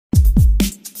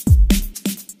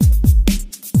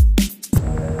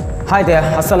Hi there,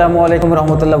 Assalamu alaikum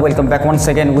warahmatullah. Welcome back once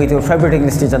again with your favorite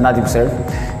English teacher Nadim sir.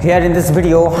 Here in this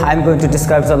video, I am going to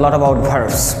describe a lot about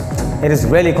verbs. It is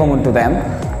really common to them,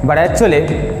 but actually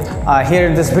here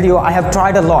in this video, I have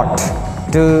tried a lot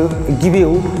to give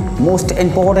you most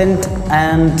important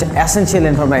and essential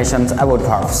information about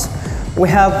verbs. We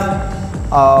have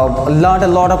learned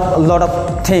a lot of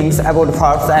things about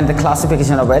verbs and the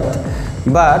classification of it,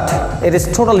 but it is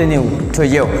totally new to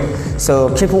you. So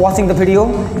keep watching the video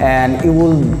and you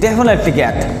will definitely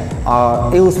get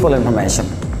useful information.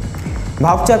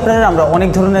 Verb chapter আমরা অনেক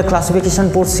ধরনের classification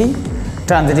পড়ছি,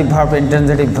 transitive verb,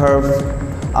 intransitive verb,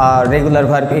 regular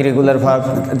verb, irregular verb,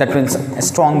 that means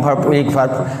strong verb, week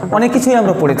verb, অনেক কিছুই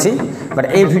আমরা পড়েছি। But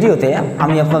এই ভিডিওতে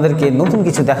আমি আপনাদেরকে নতুন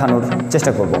কিছু দেখানোর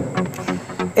চেষ্টা করব।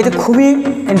 এটা খুবই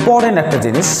ইম্পর্টেন্ট একটা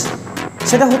জিনিস,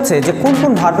 সেটা হচ্ছে যে কোন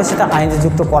কোন ভার্বে সেটা আইএনজি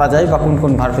যুক্ত করা যায় বা কোন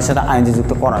কোন ভার্বে সেটা আইএনজি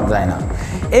যুক্ত করা যায় না।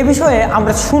 এই বিষয়ে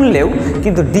আমরা শুনলেও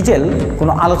কিন্তু ডিটেল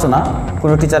কোনো আলোচনা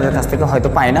কোনো টিচারের কাছ থেকে হয়তো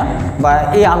পাই না, বা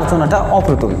এই আলোচনাটা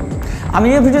অপ্রতুল। আমি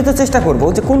এই ভিডিওতে চেষ্টা করব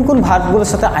যে কোন কোন ভার্বগুলোর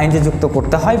সাথে আইএনজি যুক্ত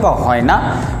করতে হয় বা হয় না,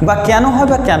 বা কেন হয়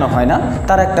বা কেন হয় না,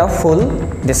 তার একটা ফুল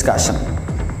discussion.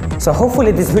 So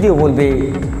hopefully this video will be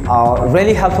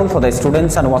really helpful for the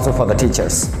students and also for the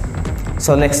teachers.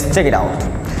 So let's check it out.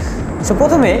 So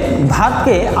প্রথমে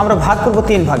ভার্বকে আমরা ভাগ করব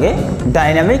তিন ভাগে: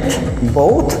 dynamic,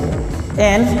 both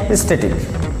and static.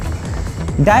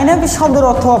 Dynamic শব্দের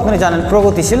অর্থ আপনারা জানেন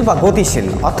প্রগতিশীল বা গতিশীল,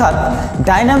 অর্থাৎ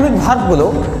ডাইনামিক ভার্বগুলো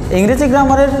ইংরেজি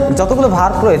গ্রামারের যতগুলো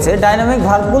ভার্ব রয়েছে ডাইনামিক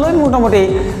ভার্বগুলোই মোটামুটি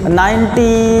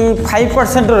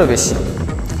 95%-এরও বেশি।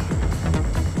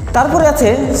 তারপরে আছে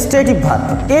স্ট্যাটিক ভার্ব।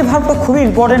 এই ভার্বটা খুবই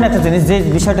ইম্পর্টেন্ট একটা জিনিস, যে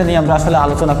বিষয়টা নিয়ে আমরা আসলে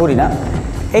আলোচনা করি না।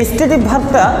 এই স্ট্যাটিক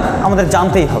ভার্বটা আমাদের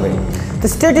জানতেই হবে। তো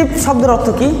স্ট্যাটিক শব্দের অর্থ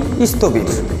কি? স্থবির।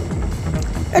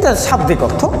 এটা শাব্দিক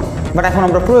অর্থ, বাট এখন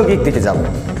আমরা প্রয়োগিক দিকে যাব।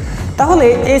 তাহলে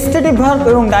এই স্ট্যাটিক ভার্ব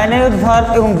এবং ডাইনামিক ভার্ব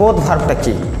এবং বোথ ভার্বটা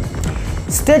কি?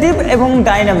 স্ট্যাটিক এবং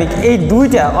ডাইনামিক এই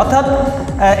দুইটা, অর্থাৎ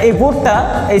এই বোথটা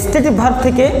এই স্ট্যাটিক ভার্ব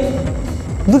থেকে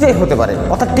দুটাই হতে পারে,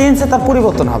 অর্থাৎ টেন্সে তার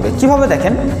পরিবর্তন হবে। কিভাবে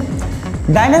দেখেন,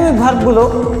 ডাইনামিক ভার্বগুলো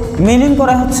মিনিং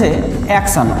করা হচ্ছে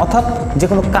অ্যাকশন, অর্থাৎ যে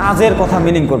কোনো কাজের কথা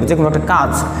মিনিং করবে, যে কোনো একটা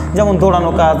কাজ, যেমন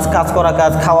দৌড়ানো কাজ, কাজ করা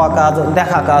কাজ, খাওয়া কাজ,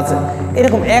 দেখা কাজ,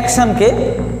 এরকম অ্যাকশনকে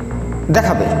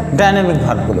দেখাবে ডাইনামিক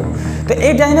ভার্বগুলো। তো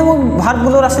এই ডাইনামিক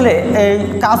ভার্বগুলোর আসলে এই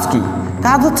কাজ কি?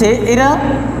 কাজ হচ্ছে এরা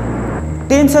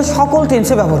টেন্সের সকল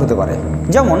টেন্সে ব্যবহার হতে পারে।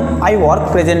 যেমন আই ওয়ার্ক,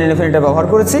 প্রেজেন্ট ইনডেফিনিটে ব্যবহার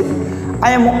করেছি।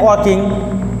 আই এম ওয়ার্কিং,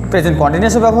 প্রেজেন্ট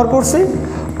কন্টিনিউয়াসে ব্যবহার করছি।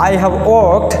 আই হ্যাভ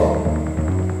ওয়ার্কড,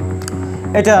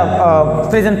 এটা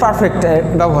প্রেজেন্ট পারফেক্ট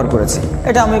ব্যবহার করেছি।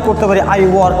 এটা আমি করতে পারি আই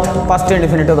ওয়ার্ক পাস্ট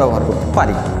ইনডেফিনিটও ব্যবহার করতে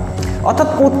পারি। অর্থাৎ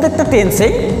প্রত্যেকটা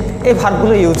টেন্সেই এই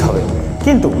ভার্বগুলো ইউজ হবে।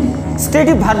 কিন্তু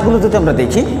স্ট্যাটিক ভার্বগুলো যদি আমরা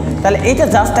দেখি, তাহলে এটা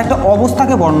জাস্ট একটা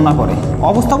অবস্থাকে বর্ণনা করে,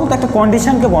 অবস্থা বলতে একটা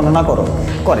কন্ডিশনকে বর্ণনা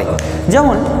করে।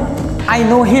 যেমন আই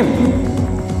নো হিম,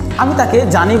 আমি তাকে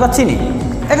জানি বা চিনি,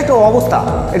 এটা একটা অবস্থা,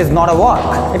 it is not a work.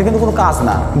 এটা কিন্তু কোনো কাজ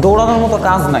না, দৌড়ানোর মতো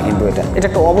কাজ না, কিন্তু এটা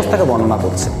একটা অবস্থাকে বর্ণনা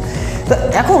করছে। তো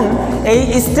এখন এই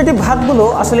স্ট্যাটিক ভার্বগুলো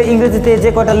আসলে ইংরেজিতে যে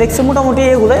কয়টা লেখছে মোটামুটি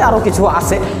এগুলোই, আরও কিছু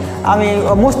আছে। আমি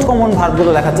মোস্ট কমন ভার্বগুলো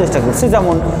লেখার চেষ্টা করছি,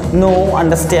 যেমন no,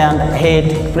 understand, hate,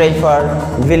 prefer,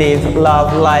 believe, love,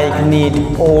 like, need,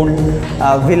 on,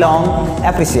 belong,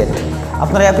 appreciate.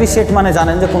 আপনারা অ্যাপ্রিসিয়েট মানে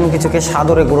জানেন যে কোনো কিছুকে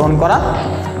সাদরে গ্রহণ করা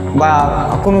বা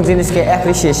কোনো জিনিসকে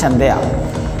অ্যাপ্রিসিয়েশন দেয়া।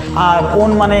 আর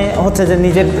ওন মানে হচ্ছে যে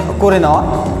নিজের করে নেওয়া।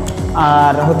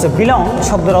 আর হচ্ছে বিলং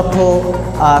শব্দের অর্থ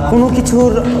কোনো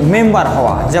কিছুর মেম্বার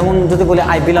হওয়া। যেমন যদি বলি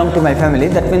I belong to my family,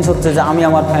 that means হচ্ছে যে আমি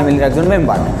আমার ফ্যামিলির একজন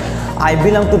member. I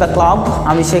belong to the club,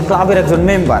 আমি সেই ক্লাবের একজন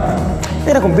মেম্বার।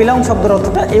 এরকম বিলং শব্দের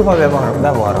অর্থটা এইভাবে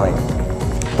ব্যবহার হয়।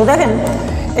 তো দেখেন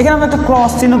এখানে আমি একটা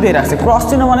ক্রস চিহ্ন দিয়ে রাখছি। ক্রস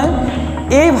চিহ্ন মানে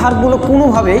এই ভার্বগুলো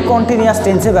কোনোভাবেই কন্টিনিউয়াস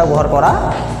টেন্সে ব্যবহার করা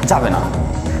যাবে না,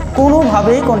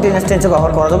 কোনোভাবেই কন্টিনিউয়াস টেন্সে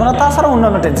ব্যবহার করা যাবে না। তাছাড়া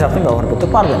অন্যান্য টেন্সে আপনি ব্যবহার করতে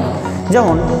পারবেন।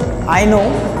 যেমন আই নো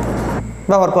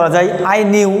ব্যবহার করা যায়, আই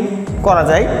নিউ করা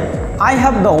যায়, আই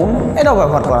হ্যাভ নোন এটাও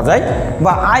ব্যবহার করা যায়,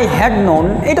 বা আই হ্যাড নোন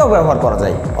এটাও ব্যবহার করা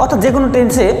যায়। অর্থাৎ যে কোনো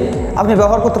টেন্সে আপনি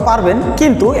ব্যবহার করতে পারবেন,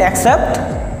 কিন্তু অ্যাকসেপ্ট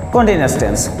কন্টিনিউয়াস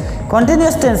টেন্স।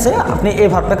 কন্টিনিউয়াস টেন্সে আপনি এই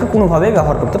ভার্বটাকে কোনোভাবেই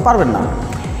ব্যবহার করতে পারবেন না।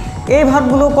 এই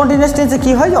ভার্বগুলো কন্টিনিউয়াস টেন্সে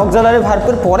কী হয়, অক্সিলারি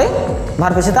ভার্বের পরে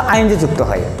ভার্বের সাথে আইএনজি যুক্ত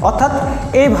হয়। অর্থাৎ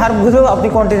এই ভার্বগুলো আপনি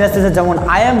কন্টিনিউয়াস টেন্সে, যেমন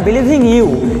আই অ্যাম বিলিভিং ইউ,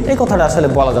 এই কথাটা আসলে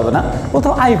বলা যাবে না,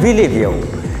 প্রথম I believe you.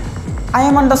 I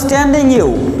am understanding you,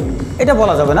 এটা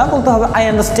বলা যাবে না, বলতে হবে I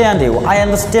understand you, I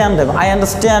understand them, I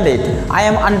understand it, I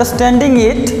am understanding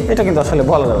it, এটা কিন্তু আসলে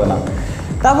বলা যাবে না।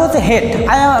 তারপর হচ্ছে হেট,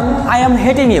 I am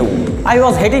hating you, I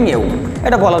was hating you,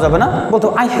 এটা বলা যাবে না, বলতে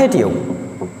আই হেট ইউ,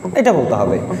 এটা বলতে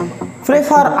হবে।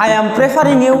 প্রেফার, আই অ্যাম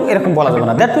প্রেফারিং ইউ এরকম বলা যাবে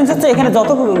না। দ্যাট মিনস হচ্ছে এখানে যত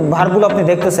ভার্বগুলো আপনি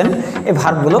দেখতেছেন এই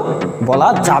ভার্বগুলো বলা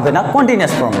যাবে না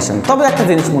কন্টিনিউয়াস ফরমেশন। তবে একটা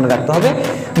জিনিস মনে রাখতে হবে,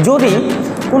 যদি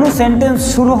কোনো সেন্টেন্স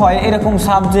শুরু হয় এরকম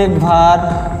সাবজেক্ট ভার্ব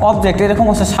অবজেক্ট এরকম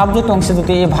হচ্ছে সাবজেক্ট অংশে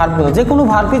যদি এই ভার্বগুলো যে কোনো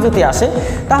ভার্বই যদি আসে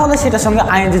তাহলে সেটার সঙ্গে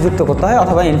আইএনজি যুক্ত করতে হয়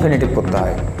অথবা ইনফিনিটিভ করতে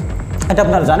হয়, এটা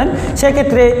আপনারা জানেন।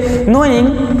 সেক্ষেত্রে নোয়িং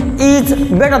ইজ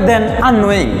বেটার দেন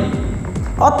আননোয়িং,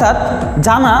 অর্থাৎ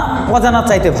জানা অজানা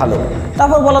চাইতে ভালো।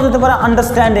 তারপর বলা যেতে পারে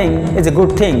understanding is a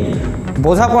good thing,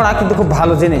 বোঝাপড়া কিন্তু খুব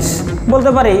ভালো জিনিস।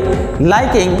 বলতে পারি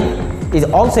liking is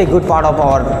also a good part of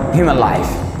our human life,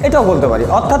 এটাও বলতে পারি।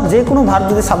 অর্থাৎ যে কোনো ভার্ব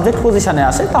যদি সাবজেক্ট পজিশনে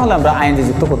আসে তাহলে আমরা আইএনজি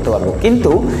যুক্ত করতে পারবো,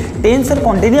 কিন্তু টেন্সের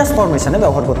কন্টিনিউয়াস ফরমেশনে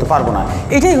ব্যবহার করতে পারবো না।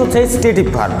 এটাই হচ্ছে স্টেটিভ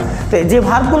ভার্ব। তো যে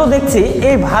ভার্বগুলো দেখছি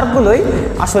এই ভার্বগুলোই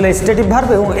আসলে স্টেটিভ ভার্ব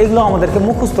এবং এগুলো আমাদেরকে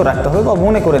মুখস্থ রাখতে হবে বা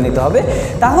মনে করে নিতে হবে।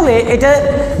 তাহলে এটা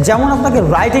যেমন আপনাকে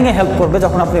রাইটিংয়ে হেল্প করবে,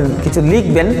 যখন আপনি কিছু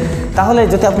লিখবেন তাহলে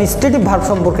যদি আপনি স্টেটিভ ভার্ব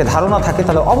সম্পর্কে ধারণা থাকে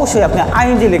তাহলে অবশ্যই আপনি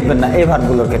আইএনজি লিখবেন না এই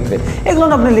ভার্বগুলোর ক্ষেত্রে। এগুলো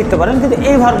আপনি লিখতে পারেন কিন্তু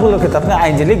এই ভার্বগুলোর ক্ষেত্রে আপনি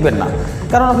আইএনজি লিখবেন না,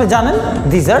 কারণ আপনি জানেন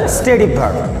দিস আর স্টেটিভ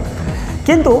ভার্ব।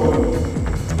 কিন্তু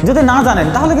যদি না জানেন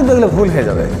তাহলে কিন্তু এগুলো ভুল হয়ে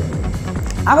যাবে।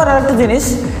 আবার আরেকটা জিনিস,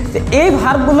 যে এই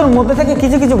ভার্বগুলোর মধ্যে থেকে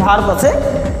কিছু কিছু ভার্ব আছে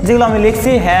যেগুলো আমি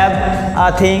লিখছি have,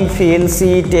 think, feel,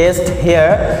 C, test, here,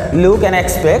 look and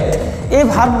expect. এই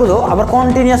ভার্বগুলো আবার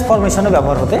কন্টিনিউয়াস ফরমেশনে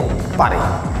ব্যবহার হতে পারে,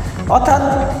 অর্থাৎ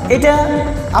এটা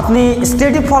আপনি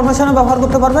স্টেটিভ ফরমেশনে ব্যবহার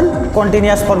করতে পারবেন,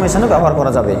 কন্টিনিউয়াস ফরমেশনে ব্যবহার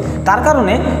করা যাবে। তার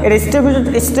কারণে এটা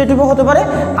স্টেটিভও হতে পারে,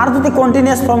 আর যদি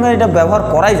কন্টিনিউয়াস ফর্মে এটা ব্যবহার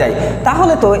করাই যায়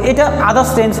তাহলে তো এটা আদার্স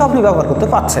টেন্সও আপনি ব্যবহার করতে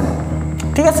পারছেন।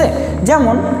 ঠিক আছে,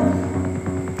 যেমন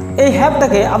এই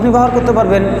হ্যাভটাকে আপনি ব্যবহার করতে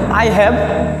পারবেন আই হ্যাভ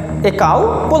এ কাউ,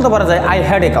 বলতে পারা যায় আই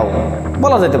হ্যাড এ কাউ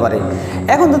বলা যেতে পারে।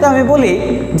 এখন যদি আমি বলি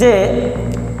যে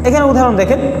এখানে উদাহরণ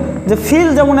দেখেন যে ফিল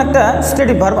যেমন একটা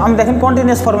স্টেটিভ ভার্ব, আমি দেখেন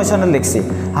কন্টিনিউয়াস ফরমেশনে লিখছি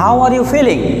হাউ আর ইউ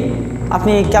ফিলিং,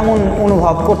 আপনি কেমন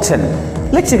অনুভব করছেন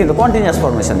লিখছি কিন্তু কন্টিনিউয়াস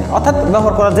ফরমেশনে, অর্থাৎ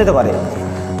ব্যবহার করা যেতে পারে।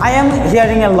 I am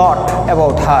hearing A lot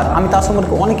about her, আমি তার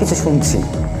সম্পর্কে অনেক কিছু শুনছি,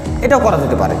 এটাও করা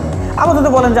যেতে পারে। আবার যদি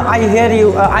বলেন যে I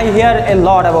here A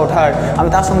lot about her, আমি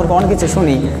তার সম্পর্কে অনেক কিছু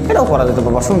শুনি, এটাও করা যেতে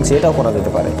পারে, বা শুনছি এটাও করা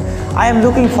যেতে পারে। I am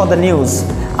looking for the news,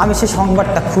 আমি সেই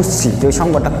সংবাদটা খুঁজছি যে ওই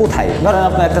সংবাদটা কোথায়। ধরেন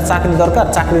আপনার একটা চাকরি দরকার,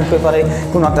 চাকরির পেপারে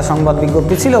কোনো একটা সংবাদ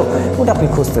বিজ্ঞপ্তি ছিল, ওটা আপনি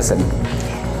খুঁজতেছেন।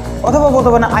 অথবা বলতে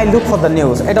পারেন I look for the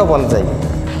news, এটাও বলা যায়।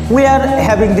 উই আর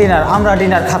হ্যাভিং ডিনার, আমরা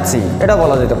ডিনার খাচ্ছি, এটাও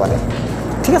বলা যেতে পারে।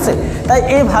 ঠিক আছে, তাই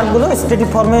এই ভার্বগুলো স্টেটিভ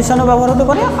ফরমেশনে ব্যবহার হতে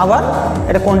পারে, আবার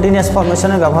এটা কন্টিনিউয়াস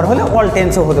ফরমেশনে ব্যবহার হলে অল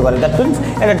টেন্সও হতে পারে, দ্যাট মিনস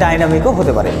এটা ডাইনামিকও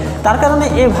হতে পারে। তার কারণে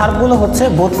এই ভার্বগুলো হচ্ছে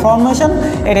বোথ ফরমেশন,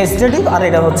 এটা স্টেটিভ আর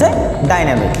এটা হচ্ছে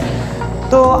ডাইনামিক।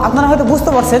 তো আপনারা হয়তো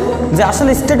বুঝতে পারছেন যে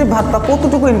আসলে স্টেটিভ ভার্বটা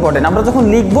কতটুকু ইম্পর্টেন্ট। আমরা যখন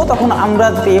লিখবো তখন আমরা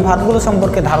যদি এই ভার্বগুলো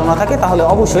সম্পর্কে ধারণা থাকে তাহলে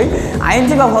অবশ্যই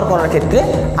আইএনজি ব্যবহার করার ক্ষেত্রে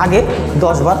আগে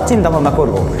 10 বার চিন্তাভাবনা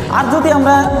করব। আর যদি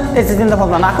আমরা এই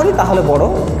চিন্তাভাবনা না করি তাহলে বড়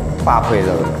পাপ হয়ে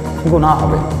যাবে, গুনাহ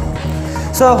হবে।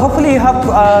 So hopefully you have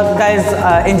guys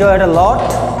enjoyed a lot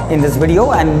in this video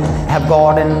and have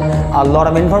gotten a lot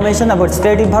of information about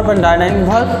stative verb and dynamic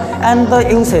verb and the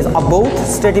usage of both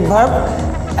stative verb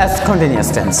as continuous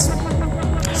tense.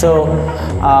 So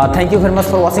thank you very much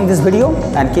for watching this video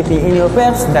and keep me in your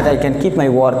prayers that I can keep my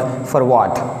work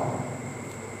forward.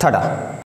 Tada.